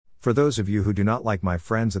For those of you who do not like my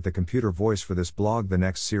friends at the computer voice for this blog, the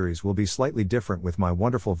next series will be slightly different, with my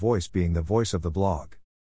wonderful voice being the voice of the blog.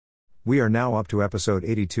 We are now up to episode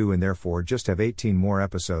 82 and therefore just have 18 more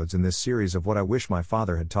episodes in this series of what I wish my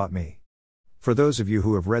father had taught me. For those of you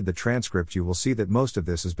who have read the transcript, you will see that most of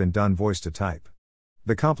this has been done voice to type.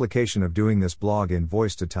 The complication of doing this blog in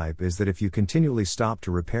voice to type is that if you continually stop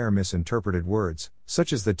to repair misinterpreted words,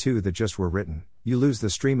 such as the two that just were written, you lose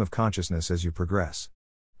the stream of consciousness as you progress.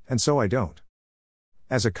 And so I don't.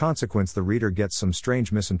 As a consequence, the reader gets some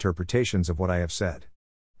strange misinterpretations of what I have said.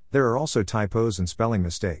 There are also typos and spelling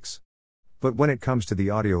mistakes. But when it comes to the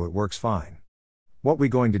audio, it works fine. What we're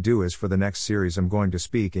going to do is, for the next series, I'm going to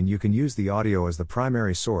speak and you can use the audio as the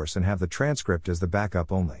primary source and have the transcript as the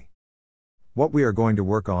backup only. What we are going to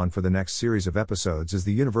work on for the next series of episodes is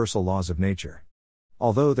the universal laws of nature.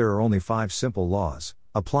 Although there are only 5 simple laws,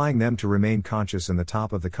 applying them to remain conscious in the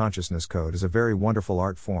top of the consciousness code is a very wonderful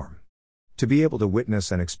art form. To be able to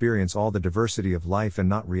witness and experience all the diversity of life and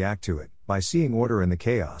not react to it, by seeing order in the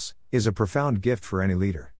chaos, is a profound gift for any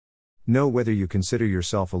leader. Know whether you consider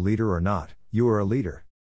yourself a leader or not, you are a leader.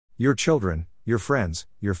 Your children, your friends,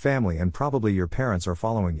 your family, and probably your parents are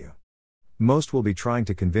following you. Most will be trying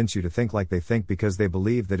to convince you to think like they think because they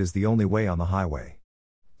believe that is the only way on the highway.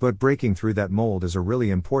 But breaking through that mold is a really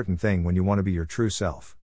important thing when you want to be your true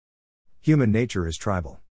self. Human nature is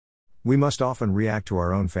tribal. We must often react to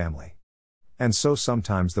our own family. And so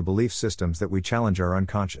sometimes the belief systems that we challenge are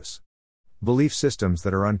unconscious. Belief systems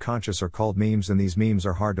that are unconscious are called memes, and these memes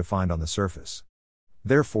are hard to find on the surface.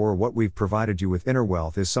 Therefore, what we've provided you with, Inner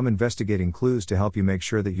Wealth, is some investigating clues to help you make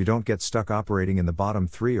sure that you don't get stuck operating in the bottom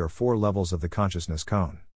 3 or 4 levels of the consciousness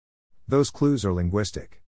cone. Those clues are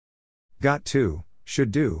linguistic. Got to,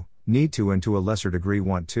 should do, need to, and to a lesser degree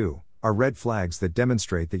want to, are red flags that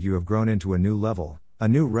demonstrate that you have grown into a new level, a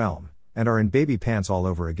new realm, and are in baby pants all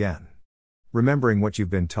over again. Remembering what you've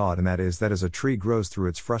been taught, and that is that as a tree grows through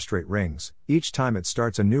its frustrate rings, each time it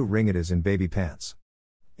starts a new ring it is in baby pants.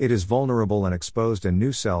 It is vulnerable and exposed, and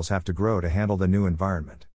new cells have to grow to handle the new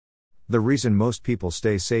environment. The reason most people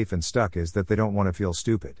stay safe and stuck is that they don't want to feel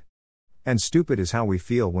stupid. And stupid is how we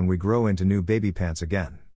feel when we grow into new baby pants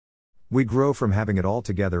again. We grow from having it all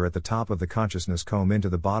together at the top of the consciousness cone into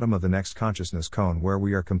the bottom of the next consciousness cone, where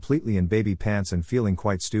we are completely in baby pants and feeling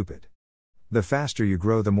quite stupid. The faster you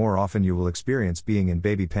grow, the more often you will experience being in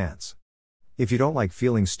baby pants. If you don't like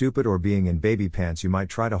feeling stupid or being in baby pants, you might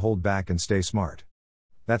try to hold back and stay smart.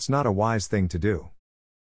 That's not a wise thing to do.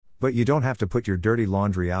 But you don't have to put your dirty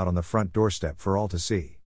laundry out on the front doorstep for all to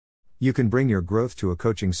see. You can bring your growth to a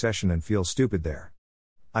coaching session and feel stupid there.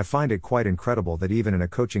 I find it quite incredible that even in a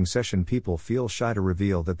coaching session people feel shy to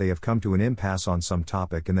reveal that they have come to an impasse on some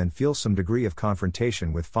topic and then feel some degree of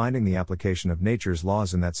confrontation with finding the application of nature's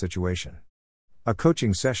laws in that situation. A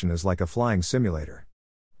coaching session is like a flying simulator.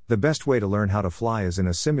 The best way to learn how to fly is in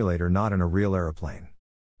a simulator, not in a real airplane.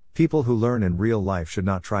 People who learn in real life should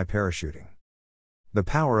not try parachuting. The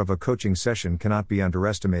power of a coaching session cannot be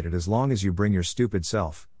underestimated as long as you bring your stupid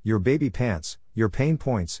self, your baby pants, your pain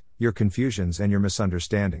points, your confusions and your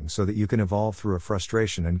misunderstandings, so that you can evolve through a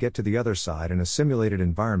frustration and get to the other side in a simulated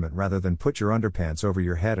environment, rather than put your underpants over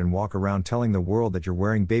your head and walk around telling the world that you're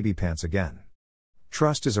wearing baby pants again.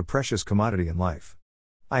 Trust is a precious commodity in life.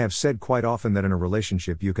 I have said quite often that in a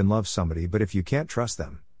relationship you can love somebody, but if you can't trust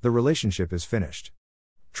them, the relationship is finished.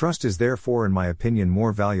 Trust is therefore, in my opinion,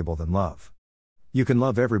 more valuable than love. You can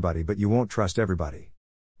love everybody, but you won't trust everybody.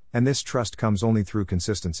 And this trust comes only through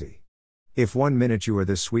consistency. If 1 minute you are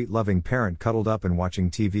this sweet loving parent cuddled up and watching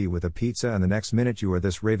TV with a pizza, and the next minute you are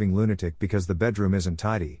this raving lunatic because the bedroom isn't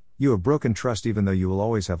tidy, you have broken trust, even though you will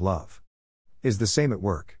always have love. Is the same at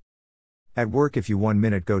work. At work, if you 1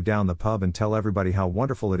 minute go down the pub and tell everybody how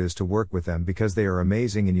wonderful it is to work with them because they are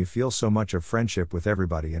amazing and you feel so much of friendship with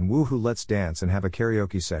everybody and woohoo, let's dance and have a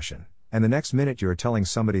karaoke session, and the next minute you are telling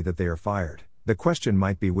somebody that they are fired, the question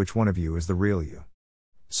might be which one of you is the real you.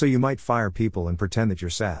 So you might fire people and pretend that you're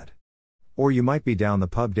sad. Or you might be down the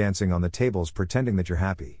pub dancing on the tables pretending that you're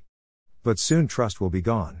happy. But soon trust will be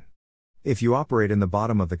gone. If you operate in the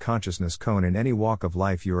bottom of the consciousness cone in any walk of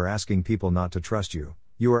life, you are asking people not to trust you.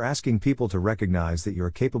 You are asking people to recognize that you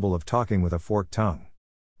are capable of talking with a forked tongue.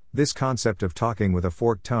 This concept of talking with a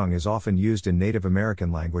forked tongue is often used in Native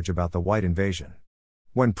American language about the white invasion.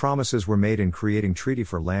 When promises were made in creating treaty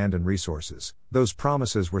for land and resources, those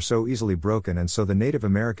promises were so easily broken, and so the Native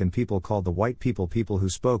American people called the white people people who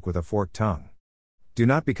spoke with a forked tongue. Do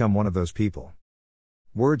not become one of those people.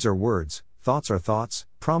 Words are words, thoughts are thoughts,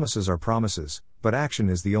 promises are promises, but action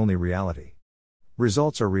is the only reality.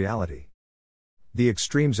 Results are reality. The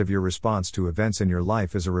extremes of your response to events in your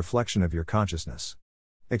life is a reflection of your consciousness.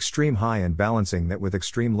 Extreme high and balancing that with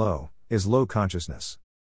extreme low is low consciousness.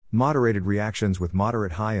 Moderated reactions with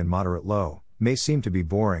moderate high and moderate low may seem to be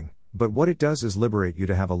boring, but what it does is liberate you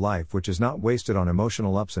to have a life which is not wasted on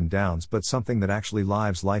emotional ups and downs but something that actually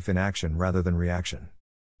lives life in action rather than reaction.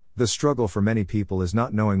 The struggle for many people is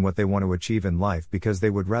not knowing what they want to achieve in life because they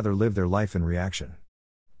would rather live their life in reaction.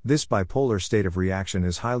 This bipolar state of reaction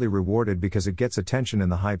is highly rewarded because it gets attention in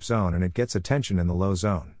the hype zone and it gets attention in the low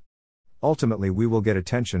zone. Ultimately, we will get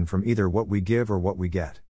attention from either what we give or what we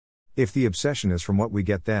get. If the obsession is from what we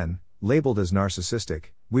get, then, labeled as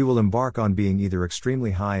narcissistic, we will embark on being either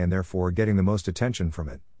extremely high and therefore getting the most attention from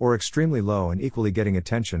it, or extremely low and equally getting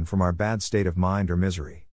attention from our bad state of mind or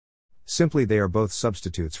misery. Simply, they are both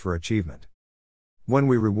substitutes for achievement. When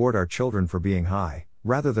we reward our children for being high,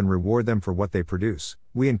 rather than reward them for what they produce,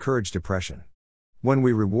 we encourage depression. When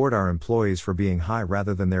we reward our employees for being high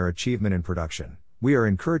rather than their achievement in production, we are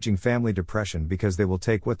encouraging family depression because they will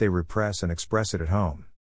take what they repress and express it at home.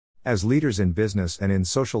 As leaders in business and in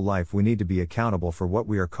social life, we need to be accountable for what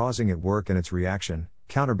we are causing at work and its reaction,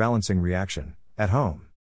 counterbalancing reaction, at home.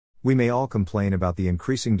 We may all complain about the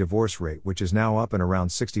increasing divorce rate, which is now up and around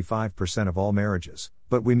 65% of all marriages,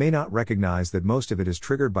 but we may not recognize that most of it is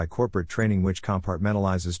triggered by corporate training, which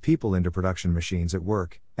compartmentalizes people into production machines at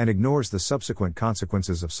work, and ignores the subsequent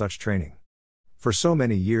consequences of such training. For so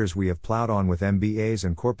many years we have plowed on with MBAs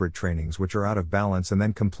and corporate trainings which are out of balance and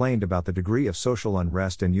then complained about the degree of social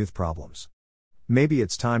unrest and youth problems. Maybe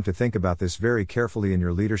it's time to think about this very carefully in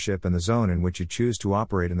your leadership and the zone in which you choose to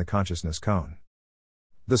operate in the consciousness cone.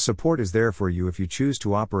 The support is there for you if you choose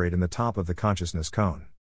to operate in the top of the consciousness cone.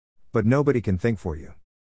 But nobody can think for you.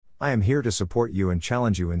 I am here to support you and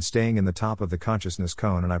challenge you in staying in the top of the consciousness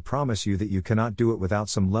cone, and I promise you that you cannot do it without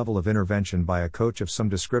some level of intervention by a coach of some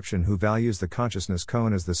description who values the consciousness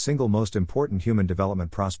cone as the single most important human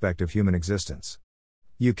development prospect of human existence.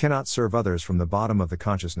 You cannot serve others from the bottom of the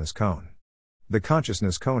consciousness cone. The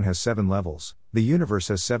consciousness cone has 7 levels, the universe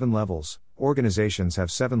has 7 levels, organizations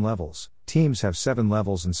have 7 levels, teams have 7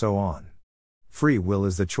 levels, and so on. Free will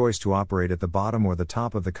is the choice to operate at the bottom or the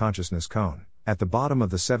top of the consciousness cone, at the bottom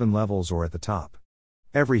of the 7 levels or at the top.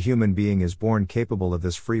 Every human being is born capable of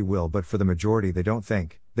this free will, but for the majority they don't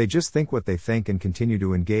think, they just think what they think and continue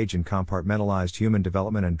to engage in compartmentalized human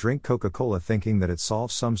development and drink Coca-Cola thinking that it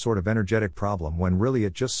solves some sort of energetic problem when really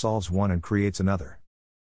it just solves one and creates another.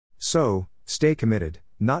 So, stay committed,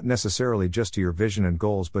 not necessarily just to your vision and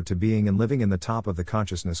goals but to being and living in the top of the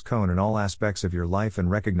consciousness cone in all aspects of your life,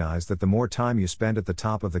 and recognize that the more time you spend at the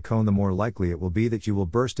top of the cone, the more likely it will be that you will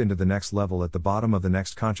burst into the next level at the bottom of the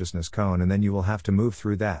next consciousness cone, and then you will have to move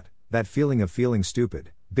through that feeling of feeling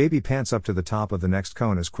stupid, baby pants up to the top of the next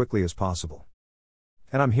cone as quickly as possible.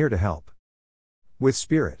 And I'm here to help. With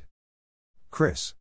spirit. Chris.